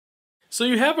So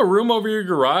you have a room over your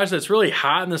garage that's really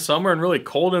hot in the summer and really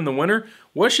cold in the winter.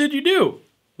 What should you do?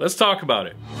 Let's talk about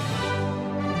it.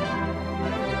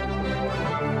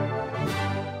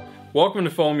 Welcome to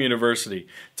Foam University.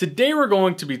 Today we're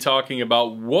going to be talking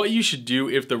about what you should do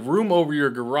if the room over your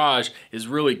garage is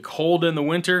really cold in the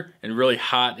winter and really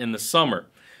hot in the summer.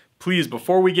 Please,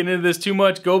 before we get into this too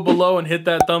much, go below and hit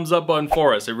that thumbs up button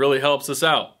for us. It really helps us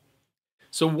out.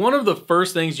 So one of the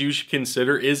first things you should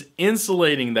consider is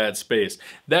insulating that space.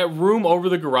 That room over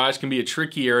the garage can be a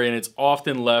tricky area and it's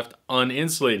often left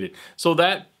uninsulated. So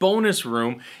that bonus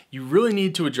room, you really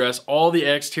need to address all the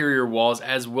exterior walls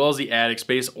as well as the attic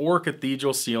space or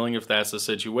cathedral ceiling if that's the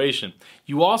situation.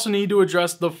 You also need to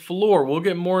address the floor. We'll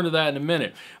get more into that in a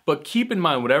minute. But keep in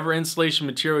mind, whatever insulation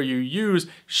material you use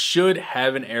should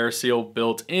have an air seal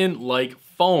built in, like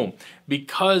foam,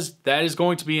 because that is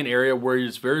going to be an area where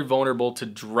it's very vulnerable to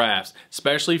drafts,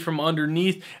 especially from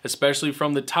underneath, especially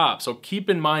from the top. So keep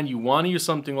in mind, you want to use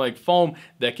something like foam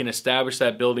that can establish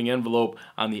that building envelope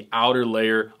on the outer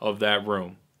layer of that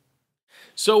room.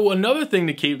 So another thing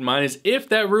to keep in mind is if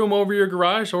that room over your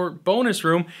garage or bonus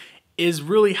room is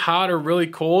really hot or really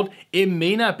cold, it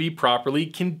may not be properly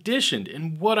conditioned.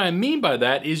 And what I mean by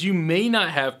that is you may not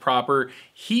have proper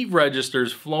heat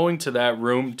registers flowing to that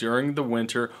room during the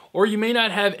winter, or you may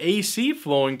not have AC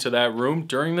flowing to that room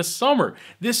during the summer.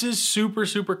 This is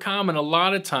super common. A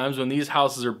lot of times when these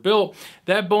houses are built,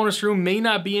 that bonus room may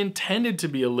not be intended to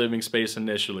be a living space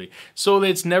initially. So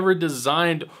it's never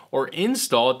designed or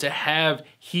installed to have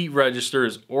heat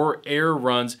registers or air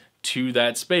runs to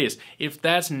that space. If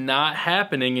that's not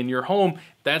happening in your home,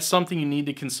 that's something you need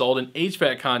to consult an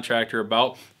HVAC contractor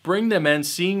about. Bring them in,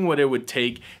 seeing what it would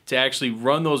take to actually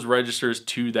run those registers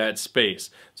to that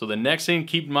space. So the next thing to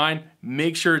keep in mind,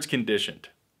 make sure it's conditioned.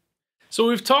 So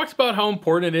we've talked about how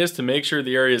important it is to make sure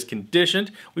the area is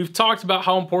conditioned. We've talked about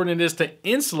how important it is to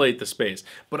insulate the space.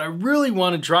 But I really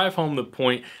want to drive home the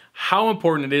point how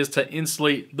important it is to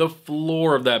insulate the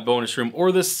floor of that bonus room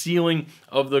or the ceiling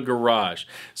of the garage.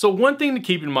 So one thing to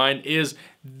keep in mind is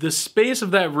the space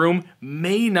of that room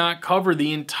may not cover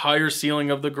the entire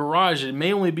ceiling of the garage. It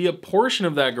may only be a portion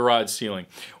of that garage ceiling.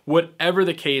 Whatever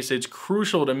the case, it's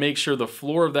crucial to make sure the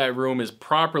floor of that room is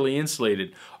properly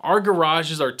insulated. Our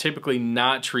garages are typically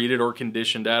not treated or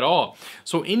conditioned at all.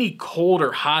 So any cold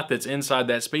or hot that's inside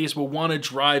that space will want to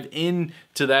drive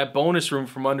into that bonus room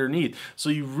from underneath. So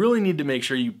you really need to make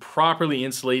sure you properly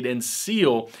insulate and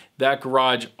seal that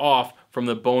garage off from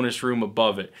the bonus room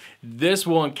above it. This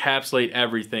will encapsulate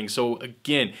everything. So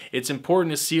again, it's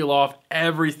important to seal off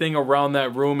everything around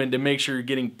that room and to make sure you're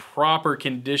getting proper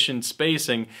conditioned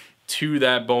spacing to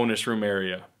that bonus room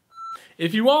area.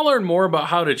 If you want to learn more about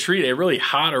how to treat a really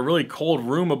hot or really cold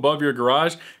room above your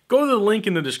garage, go to the link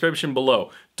in the description below.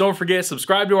 Don't forget,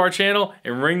 subscribe to our channel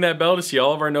and ring that bell to see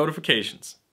all of our notifications.